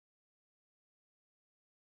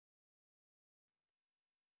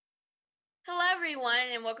Hello,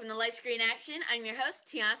 everyone, and welcome to Light Screen Action. I'm your host,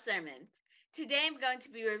 Tiana Sirmans. Today, I'm going to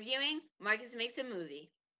be reviewing Marcus Makes a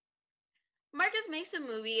Movie. Marcus Makes a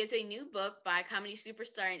Movie is a new book by comedy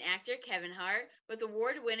superstar and actor Kevin Hart with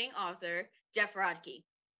award-winning author Geoff Rodkey.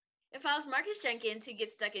 It follows Marcus Jenkins, who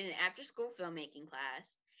gets stuck in an after-school filmmaking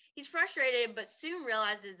class. He's frustrated, but soon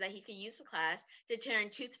realizes that he could use the class to turn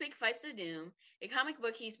Toothpick Fights the Doom, a comic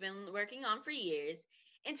book he's been working on for years,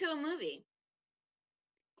 into a movie.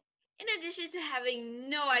 In addition to having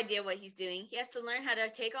no idea what he's doing, he has to learn how to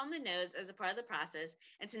take on the nose as a part of the process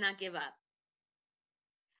and to not give up.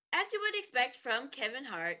 As you would expect from Kevin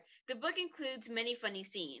Hart, the book includes many funny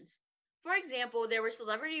scenes. For example, there were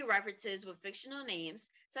celebrity references with fictional names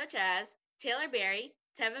such as Taylor Berry,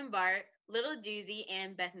 Tevin Bart, Little Doozy,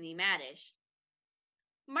 and Bethany Madish.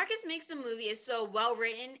 Marcus Makes a Movie is so well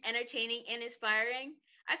written, entertaining, and inspiring.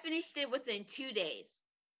 I finished it within 2 days.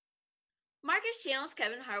 Marcus channels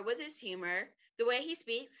Kevin Hart with his humor, the way he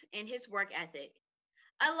speaks, and his work ethic.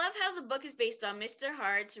 I love how the book is based on Mr.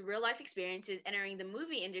 Hart's real life experiences entering the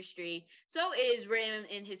movie industry, so it is written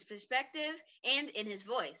in his perspective and in his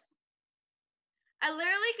voice. I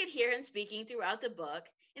literally could hear him speaking throughout the book,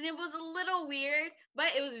 and it was a little weird,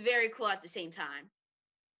 but it was very cool at the same time.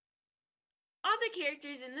 All the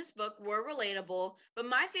characters in this book were relatable, but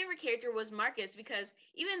my favorite character was Marcus because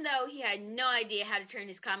even though he had no idea how to turn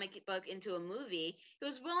his comic book into a movie, he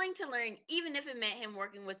was willing to learn even if it meant him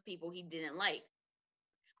working with people he didn't like.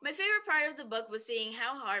 My favorite part of the book was seeing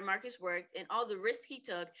how hard Marcus worked and all the risks he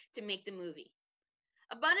took to make the movie.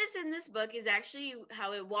 Abundance in this book is actually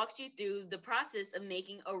how it walks you through the process of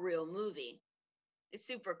making a real movie. It's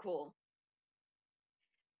super cool.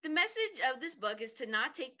 The message of this book is to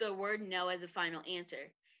not take the word no as a final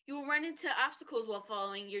answer. You will run into obstacles while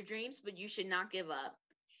following your dreams, but you should not give up.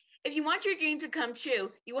 If you want your dream to come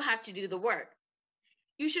true, you will have to do the work.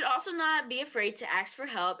 You should also not be afraid to ask for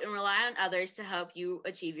help and rely on others to help you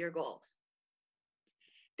achieve your goals.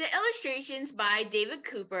 The illustrations by David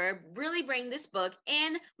Cooper really bring this book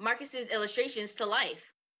and Marcus's illustrations to life.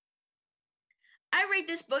 I rate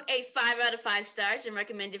this book a 5 out of 5 stars and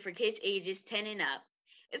recommend it for kids ages 10 and up.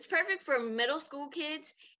 It's perfect for middle school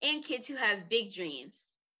kids and kids who have big dreams.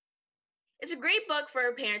 It's a great book for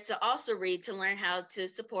parents to also read to learn how to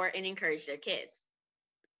support and encourage their kids.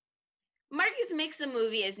 Marcus Makes a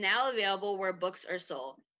Movie is now available where books are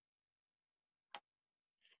sold.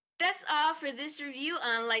 That's all for this review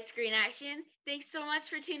on Light Screen Action. Thanks so much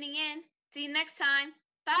for tuning in. See you next time.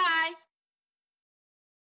 Bye!